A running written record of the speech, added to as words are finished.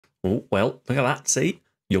Oh, well, look at that. See,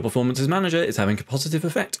 your performance as manager is having a positive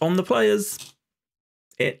effect on the players.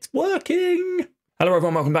 It's working. Hello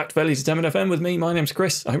everyone, welcome back to FairlyDeterminedFM with me. My name's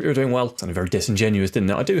Chris. I hope you're doing well. It sounded very disingenuous,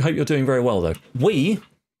 didn't it? I do hope you're doing very well though. We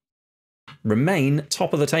remain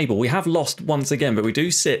top of the table. We have lost once again, but we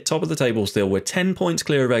do sit top of the table still. We're 10 points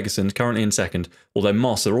clear of Egerton, currently in second, although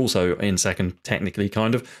Moss are also in second, technically,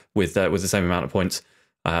 kind of, with the same amount of points,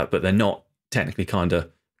 but they're not technically, kind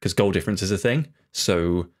of, because goal difference is a thing,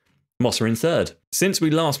 so Moss are in third. Since we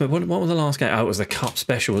last met, what was the last game? Oh, it was the Cup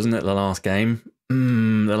Special, wasn't it, the last game?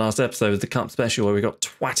 The last episode was the Cup Special where we got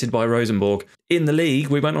twatted by Rosenborg. In the league,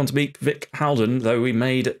 we went on to beat Vic Halden, though we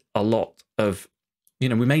made a lot of, we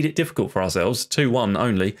made it difficult for ourselves, 2-1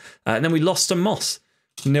 only. And then we lost to Moss,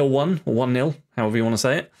 0-1 or 1-0, however you want to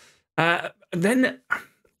say it. Then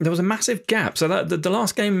there was a massive gap. So that the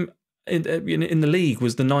last game in the league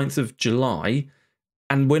was the 9th of July,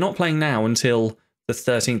 and we're not playing now until the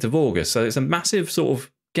 13th of August. So it's a massive sort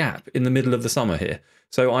of gap in the middle of the summer here.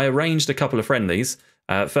 So I arranged a couple of friendlies.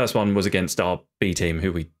 First one was against our B team,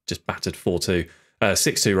 who we just battered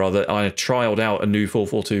 6-2 rather. I trialed out a new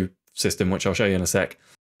 4-4-2 system, which I'll show you in a sec.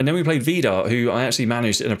 And then we played Vidar, who I actually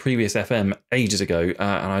managed in a previous FM ages ago, and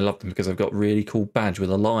I loved them because I've got a really cool badge with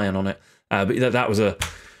a lion on it. But that was a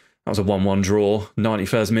 1-1 draw,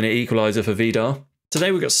 91st minute equaliser for Vidar.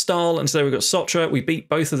 Today we've got Stahl and today we've got Sotra. We beat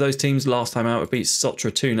both of those teams last time out. We beat Sotra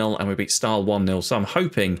 2-0 and we beat Stahl 1-0. So I'm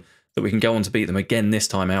hoping that we can go on to beat them again this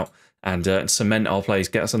time out and cement our place,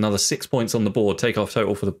 get us another 6 points on the board, take our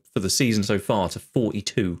total for the season so far to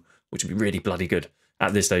 42, which would be really bloody good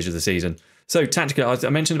at this stage of the season. So tactically, I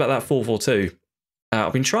mentioned about that 4-4-2.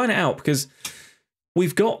 I've been trying it out because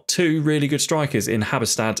we've got two really good strikers in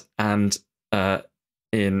Haberstad and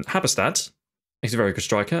in Haberstad. He's a very good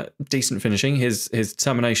striker, decent finishing. His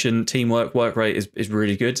determination, teamwork, work rate is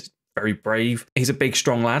really good. Very brave. He's a big,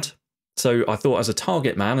 strong lad. So I thought as a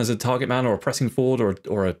target man or a pressing forward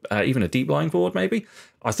or even a deep lying forward maybe,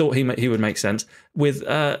 I thought he would make sense with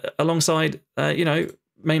alongside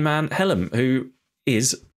main man Helm, who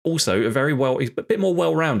is also he's a bit more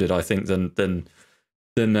well-rounded, I think, than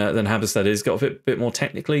Haberstad is. Got a bit more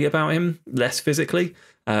technically about him, less physically,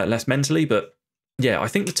 less mentally, but yeah, I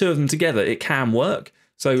think the two of them together, it can work.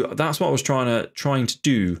 So that's what I was trying to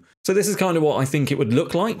do. So this is kind of what I think it would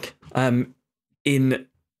look like in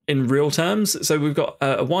real terms. So we've got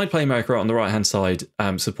a wide playmaker on the right hand side,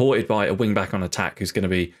 supported by a wing back on attack who's going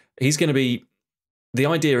to be. The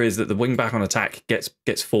idea is that the wing back on attack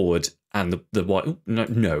gets forward, and the wide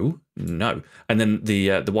no, and then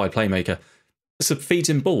the wide playmaker feeds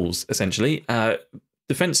in balls essentially.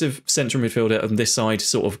 Defensive central midfielder on this side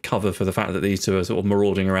sort of cover for the fact that these two are sort of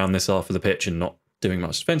marauding around this half of the pitch and not doing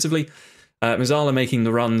much defensively. Mazzala making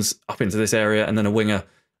the runs up into this area, and then a winger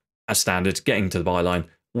as standard getting to the byline,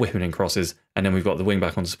 whipping in crosses, and then we've got the wing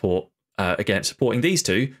back on support again supporting these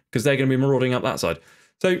two because they're going to be marauding up that side.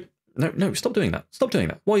 So no, stop doing that. Stop doing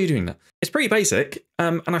that. Why are you doing that? It's pretty basic,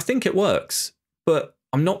 and I think it works, but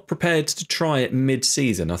I'm not prepared to try it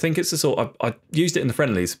mid-season. I think it's the sort I used it in the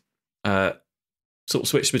friendlies. Sort of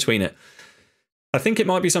switched between it. I think it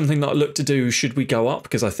might be something that I look to do should we go up,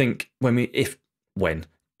 because I think if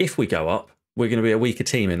we go up, we're going to be a weaker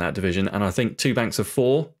team in that division, and I think 2 banks of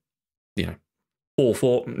 4,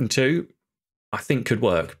 4, and 2, I think could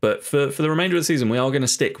work. But for the remainder of the season, we are going to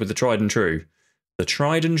stick with the tried and true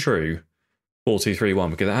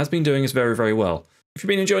 4-2-3-1, because it has been doing us very, very well. If you've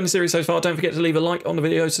been enjoying the series so far, don't forget to leave a like on the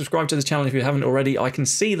video, subscribe to the channel if you haven't already. I can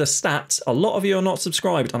see the stats. A lot of you are not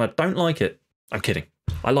subscribed, and I don't like it. I'm kidding.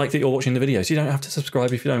 I like that you're watching the videos. You don't have to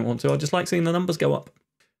subscribe if you don't want to. I just like seeing the numbers go up.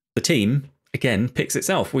 The team, again, picks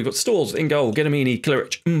itself. We've got Stores in goal, Gedamini,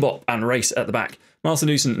 Kliric, Mbop, and Race at the back.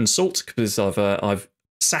 Martha-Newson and Salt, because I've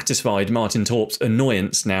satisfied Martin Torp's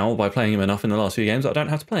annoyance now by playing him enough in the last few games. I don't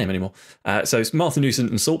have to play him anymore. So it's Martha-Newson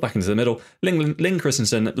and Salt back into the middle. Lynn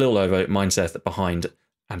Christensen, Lil Lovo, Mindseth behind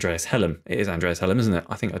Andreas Helm. It is Andreas Helm, isn't it?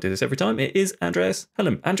 I think I do this every time. It is Andreas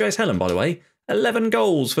Helm. Andreas Helm, by the way, 11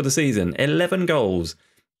 goals for the season. 11 goals.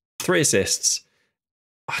 3 assists.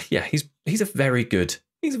 Yeah, he's a very good...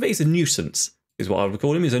 He's a nuisance, is what I would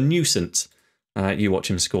call him. He's a nuisance. You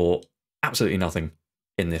watch him score absolutely nothing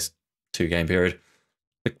in this 2-game period.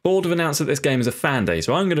 The board have announced that this game is a fan day,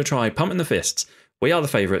 so I'm going to try pumping the fists. We are the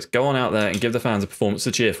favourites. Go on out there and give the fans a performance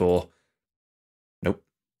to cheer for. Nope.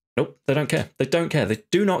 They don't care. They don't care. They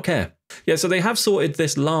do not care. Yeah, so they have sorted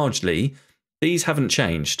this largely. These haven't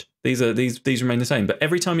changed. These remain the same. But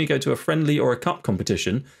every time you go to a friendly or a cup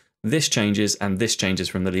competition, this changes and this changes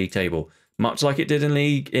from the league table. Much like it did in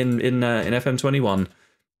league in FM21.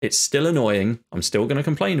 It's still annoying. I'm still going to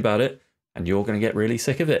complain about it, and you're going to get really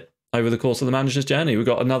sick of it. over the course of the manager's journey. We've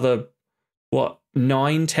got another, what,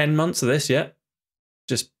 9-10 months of this yet.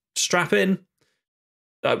 Just strap in.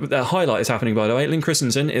 The highlight is happening, by the way. Lynn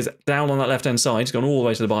Christensen is down on that left-hand side. He's gone all the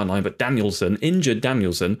way to the byline, but Danielson, injured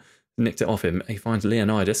Danielson, nicked it off him. He finds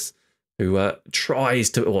Leonidas, who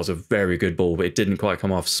tries to... It was a very good ball, but it didn't quite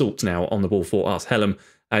come off. Salt now on the ball for us. Helm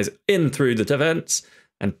is in through the defence,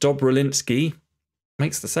 and Dobrolinski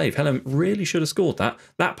makes the save. Helm really should have scored that.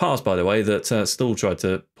 That pass, by the way, that Stull tried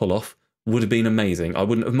to pull off would have been amazing. I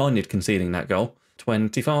wouldn't have minded conceding that goal.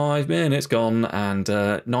 25 minutes gone, and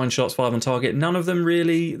 9 shots, 5 on target. None of them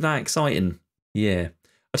really that exciting. Yeah.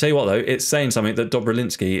 I'll tell you what, though, it's saying something that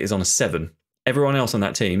Dobrolinski is on a 7. Everyone else on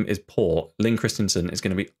that team is poor. Lynn Christensen is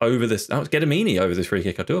going to be over this. Oh, it's Gedamini over this free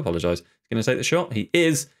kick. I do apologise. He's going to take the shot. He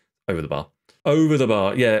is over the bar. Over the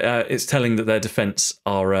bar. Yeah, it's telling that their defence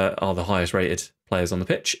are the highest rated players on the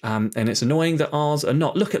pitch. And it's annoying that ours are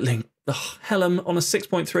not. Look at Lynn. Oh, Helm on a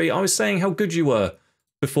 6.3. I was saying how good you were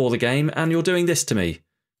before the game, and you're doing this to me.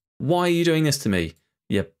 Why are you doing this to me?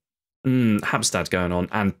 Yep. Habstad's going on,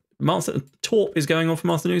 and Torp is going on for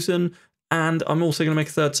Martha, and I'm also going to make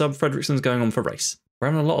a third sub. Fredrickson's going on for Race. We're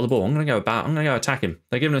having a lot of the ball. I'm going to go attack him.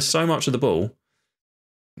 They're giving us so much of the ball.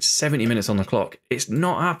 It's 70 minutes on the clock. It's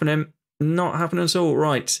not happening. Not happening at all.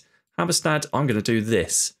 Right. Habstad, I'm going to do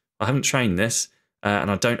this. I haven't trained this,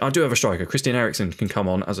 and I do have a striker. Christian Eriksen can come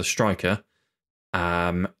on as a striker.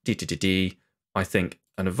 I think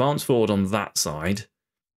an advance forward on that side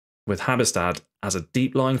with Habstad as a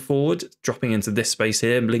deep lying forward, dropping into this space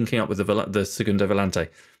here and linking up with the Segundo Volante.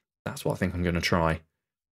 That's what I think I'm going to try.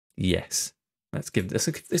 Yes. Let's give it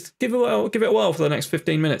a whirl for the next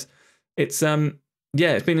 15 minutes. It's yeah,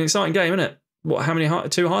 it's been an exciting game, isn't it? What, how many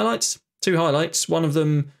 2 highlights? 2 highlights. One of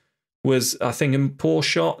them was, I think, a poor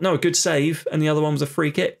shot. No, a good save, and the other one was a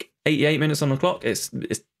free kick. 88 minutes on the clock. It's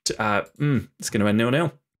going to end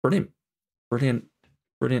 0-0.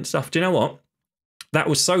 Brilliant stuff. Do you know what? That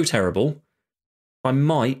was so terrible. I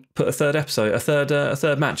might put a third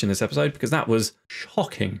match in this episode, because that was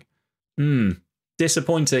shocking.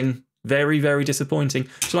 Disappointing. Very, very disappointing. Do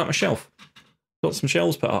you like my shelf? Got some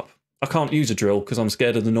shelves put up. I can't use a drill because I'm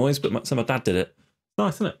scared of the noise, but my dad did it.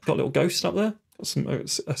 Nice, isn't it? Got a little ghost up there. Got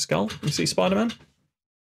a skull. You see Spider-Man?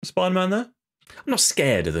 Spider-Man there? I'm not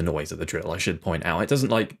scared of the noise of the drill, I should point out. It doesn't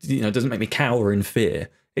doesn't make me cower in fear.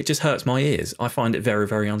 It just hurts my ears. I find it very,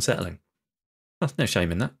 very unsettling. There's no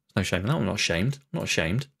shame in that. No shame in that. I'm not ashamed. I'm not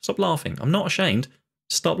ashamed. Stop laughing. I'm not ashamed.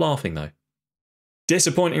 Stop laughing, though.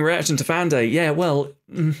 Disappointing reaction to Fan Day. Yeah, well,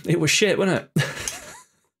 it was shit, wasn't it?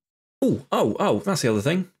 Oh, that's the other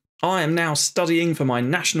thing. I am now studying for my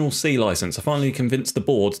National C licence. I finally convinced the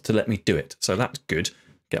board to let me do it, so that's good.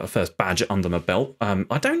 Get the first badge under my belt.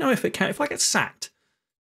 I don't know if I get sacked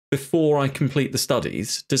before I complete the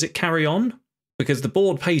studies, does it carry on? Because the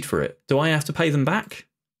board paid for it. Do I have to pay them back?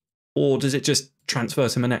 Or does it just transfer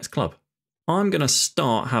to my next club? I'm going to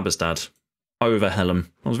start Habstad over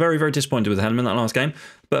Helm. I was very, very disappointed with Helm in that last game.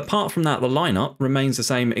 But apart from that, the lineup remains the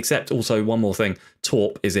same, except also one more thing.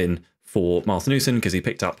 Torp is in for Martha because he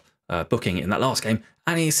picked up booking in that last game,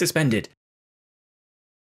 and he's suspended.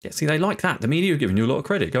 Yeah, see, they like that. The media are giving you a lot of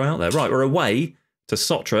credit. Go out there. Right, we're away to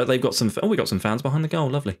Sotra. They've got some... Oh, we got some fans behind the goal.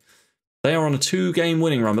 Lovely. They are on a 2-game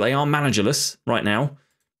winning run, but they are managerless right now.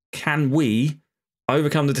 Can we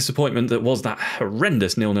overcome the disappointment that was that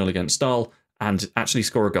horrendous 0-0 against Stahl and actually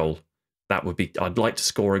score a goal? That would be... I'd like to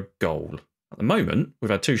score a goal. At the moment,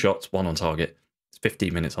 we've had 2 shots, 1 on target. It's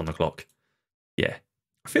 15 minutes on the clock. Yeah.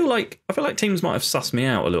 I feel like teams might have sussed me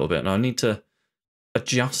out a little bit, and I need to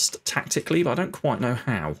adjust tactically, but I don't quite know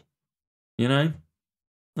how. You know?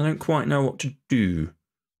 I don't quite know what to do.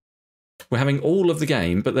 We're having all of the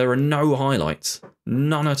game, but there are no highlights.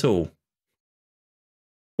 None at all.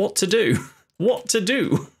 What to do? What to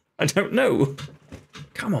do? I don't know.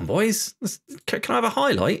 Come on, boys. Can I have a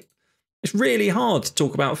highlight? It's really hard to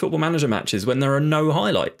talk about Football Manager matches when there are no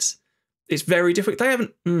highlights. It's very difficult. They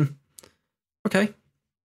haven't...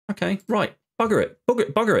 Okay, right. Bugger it.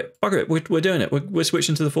 We're doing it. We're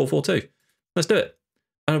switching to the 4-4-2. Let's do it.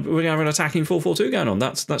 And we're going to have an attacking 4-4-2 going on.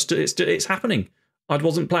 It's happening. I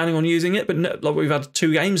wasn't planning on using it, but no, like we've had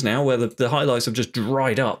 2 games now where the highlights have just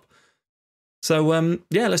dried up. So,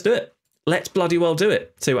 yeah, let's do it. Let's bloody well do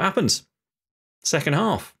it. See what happens. Second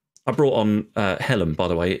half. I brought on Helm, by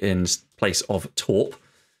the way, in place of Torp.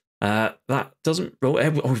 That doesn't... Oh,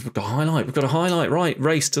 we've got a highlight. We've got a highlight. Right,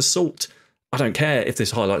 race to Salt. I don't care if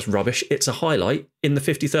this highlight's rubbish. It's a highlight in the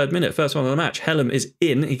 53rd minute. First one of the match. Helm is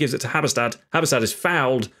in. He gives it to Habstad. Habstad is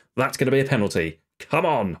fouled. That's going to be a penalty. Come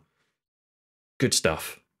on. Good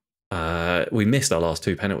stuff. We missed our last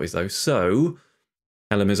 2 penalties, though. So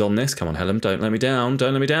Hellum is on this. Come on, Hellum. Don't let me down.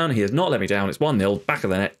 Don't let me down. He has not let me down. It's 1-0. Back of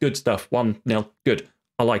the net. Good stuff. 1-0. Good.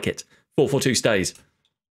 I like it. 4-4-2 stays.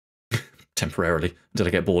 Temporarily. Until I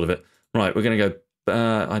get bored of it. Right, we're going to go...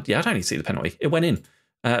 yeah, I don't need to see the penalty. It went in.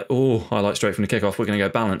 Oh, I like straight from the kickoff. We're going to go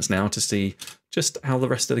balance now to see just how the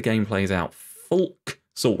rest of the game plays out. Falk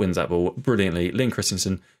Salt wins that ball brilliantly. Lynn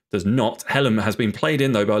Christensen does not. Hellum has been played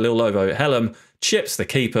in, though, by Lil Lovo. Hellum chips the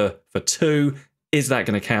keeper for 2. Is that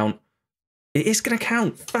going to count? It is going to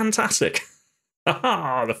count. Fantastic.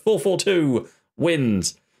 Aha! The 4-4-2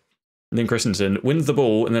 wins. Lynn Christensen wins the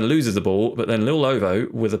ball and then loses the ball, but then Lil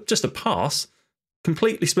Lovo, with just a pass,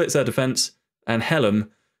 completely splits their defence, and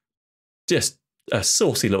Hellum, just a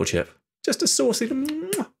saucy little chip. Just a saucy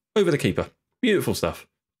over the keeper. Beautiful stuff.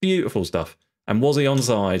 Beautiful stuff. And was he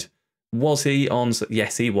onside? Was he on?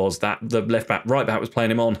 Yes, he was. The left back, right back was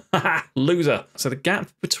playing him on. Haha, loser. So the gap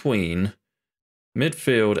between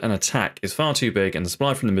midfield and attack is far too big, and the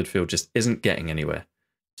supply from the midfield just isn't getting anywhere.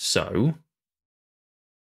 So,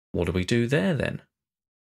 what do we do there then?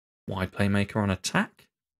 Wide playmaker on attack?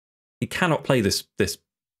 He cannot play this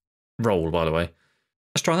role, by the way.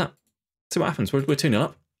 Let's try that. See what happens. We're 2-0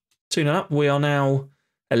 up. 2-0 up. We are now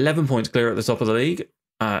 11 points clear at the top of the league.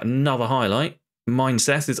 Another highlight.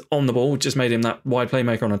 Mindset is on the ball. Just made him that wide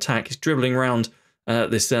playmaker on attack. He's dribbling around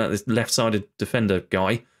this left-sided defender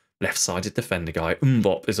guy. Left-sided defender guy.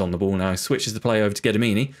 Mbop is on the ball now. He switches the play over to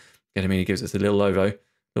Gedamini. Gedamini gives it to Lil Lovo.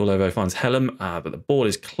 Lil Lovo finds Hellum, but the ball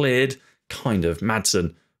is cleared. Kind of.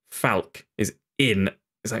 Madsen. Falk is in.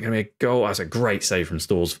 Is that going to be a goal? That's a great save from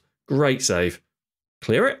Stores. Great save.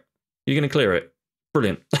 Clear it? You're going to clear it.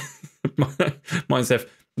 Brilliant. Mindset.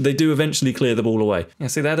 They do eventually clear the ball away. Yeah,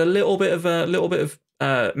 see, they had a little bit of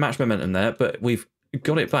match momentum there, but we've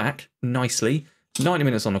got it back nicely. 90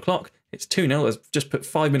 minutes on the clock. It's 2-0. Let's just put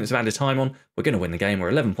 5 minutes of added time on. We're going to win the game. We're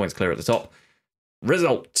 11 points clear at the top.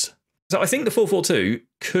 Result. So I think the 4-4-2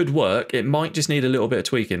 could work. It might just need a little bit of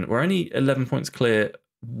tweaking. We're only 11 points clear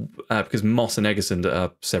because Moss and Eggerson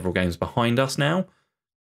are several games behind us now.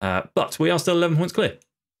 But we are still 11 points clear.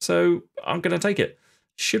 So I'm going to take it.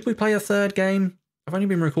 Should we play a third game? I've only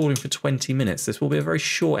been recording for 20 minutes. This will be a very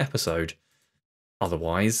short episode.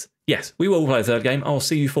 Otherwise, yes, we will play a third game. I'll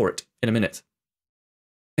see you for it in a minute.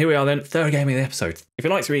 Here we are then, third game of the episode. If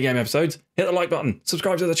you like 3-game episodes, hit the like button,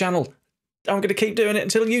 subscribe to the channel. I'm going to keep doing it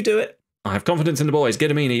until you do it. I have confidence in the boys.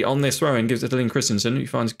 Gedamini on this throw-in gives it to Lynn Christensen, who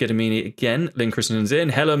finds Gedamini again. Lynn Christensen's in.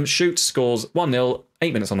 Hellum shoots, scores 1-0,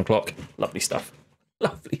 8 minutes on the clock. Lovely stuff.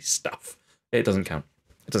 Lovely stuff. It doesn't count.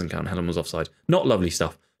 It doesn't count. Hellum was offside. Not lovely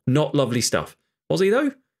stuff. Not lovely stuff. Was he,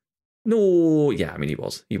 though? No. Yeah, I mean, he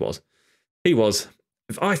was. He was. He was.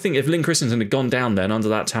 I think if Lynn Christensen had gone down then under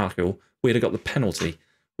that tackle, we'd have got the penalty,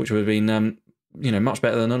 which would have been, much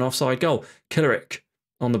better than an offside goal. Killerick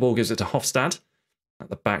on the ball gives it to Hofstad. At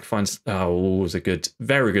the back finds, it was a good,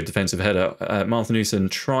 very good defensive header. Marthanussen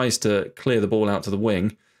tries to clear the ball out to the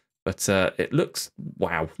wing, but it looks,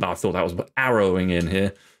 wow. I thought that was arrowing in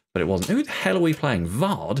here, but it wasn't. Who the hell are we playing?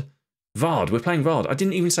 Vard? Vard, we're playing Vard. I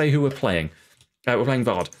didn't even say who we're playing. We're playing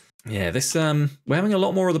Vard. Yeah, this we're having a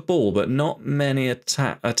lot more of the ball, but not many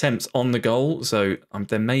attempts on the goal. So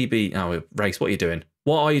there may be. Oh, Race, what are you doing?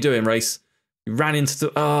 What are you doing, Race? You ran into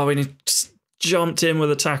the. Oh, and he just jumped in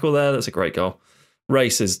with a tackle there. That's a great goal.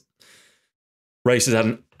 Race has had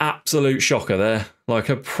an absolute shocker there, like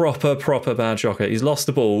a proper bad shocker. He's lost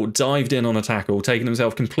the ball, dived in on a tackle, taken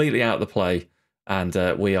himself completely out of the play, and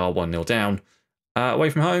we are 1-0 down. Away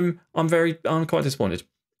from home, I'm quite disappointed.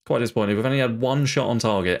 Quite disappointed. We've only had one shot on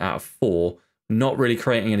target out of 4, not really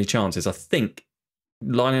creating any chances. I think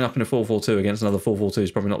lining up in a 4-4-2 against another 4-4-2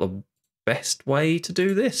 is probably not the best way to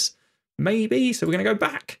do this. Maybe. So we're going to go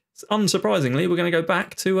back. Unsurprisingly, we're going to go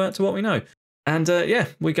back to what we know. And yeah,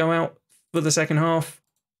 we go out for the second half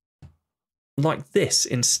like this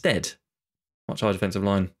instead. Much higher defensive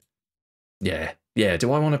line. Yeah.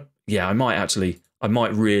 Do I want to? Yeah, I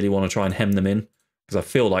might really want to try and hem them in because I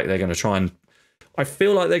feel like they're going to try and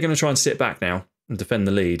sit back now and defend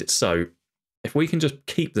the lead. So if we can just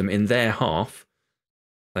keep them in their half,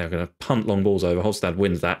 they're going to punt long balls over. Holstad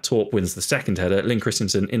wins that. Torp wins the second header. Lynn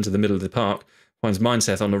Christensen into the middle of the park. Finds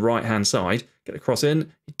Mindset on the right-hand side. Get a cross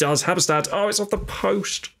in. He does. Haberstad. Oh, it's off the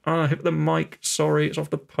post. Oh, I hit the mic. Sorry, it's off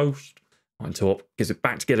the post. Torp gives it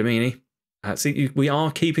back to Gedamini. See, we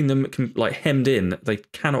are keeping them like hemmed in. They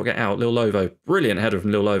cannot get out. Lil Lovo. Brilliant header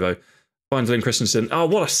from Lil Lovo. Finds Lynn Christensen. Oh,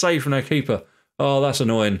 what a save from their keeper. Oh, that's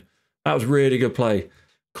annoying. That was really good play.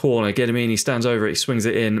 Corner. Gedamini stands over it. He swings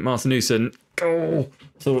it in. Marthanussen. Oh,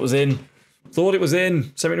 thought it was in. Thought it was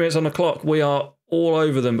in. 7 minutes on the clock. We are all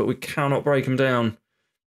over them, but we cannot break them down.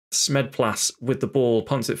 Smedplas with the ball,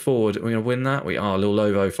 punts it forward. We're going to win that. We are. Lil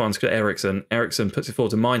Lovo finds Ericsson. Ericsson puts it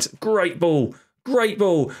forward to Mines. Great ball. Great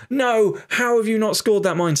ball. No, how have you not scored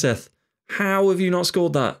that, Mindset? How have you not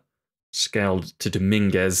scored that? Scaled to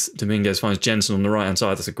Dominguez. Dominguez finds Jensen on the right-hand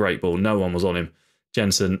side. That's a great ball. No one was on him.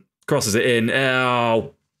 Jensen crosses it in.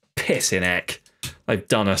 Oh, pissing heck. They've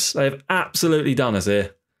done us. They've absolutely done us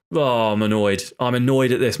here. Oh, I'm annoyed. I'm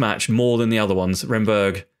annoyed at this match more than the other ones.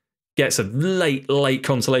 Renberg gets a late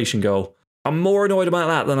consolation goal. I'm more annoyed about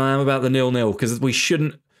that than I am about the 0-0 because we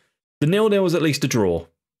shouldn't... The 0-0 was at least a draw.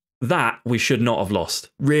 That we should not have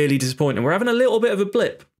lost. Really disappointing. We're having a little bit of a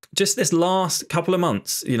blip. Just this last couple of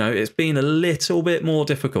months, you know, it's been a little bit more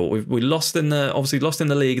difficult. We lost in the... Obviously lost in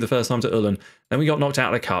the league the first time to Ullen. Then we got knocked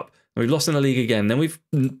out of the cup. We've lost in the league again. Then we've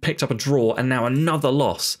picked up a draw and now another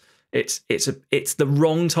loss. It's the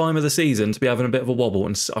wrong time of the season to be having a bit of a wobble,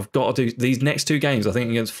 and I've got to do these next 2 games. I think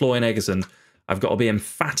against Floy and Egerton, I've got to be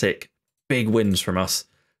emphatic, big wins from us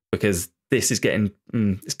because this is getting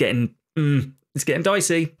it's getting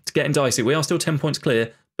dicey. It's getting dicey. We are still 10 points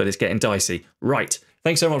clear, but it's getting dicey. Right.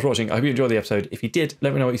 Thanks so much for watching. I hope you enjoyed the episode. If you did,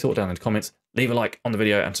 let me know what you thought down in the comments. Leave a like on the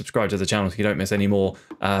video and subscribe to the channel so you don't miss any more,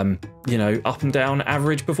 you know, up and down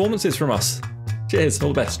average performances from us. Cheers.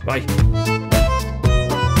 All the best. Bye.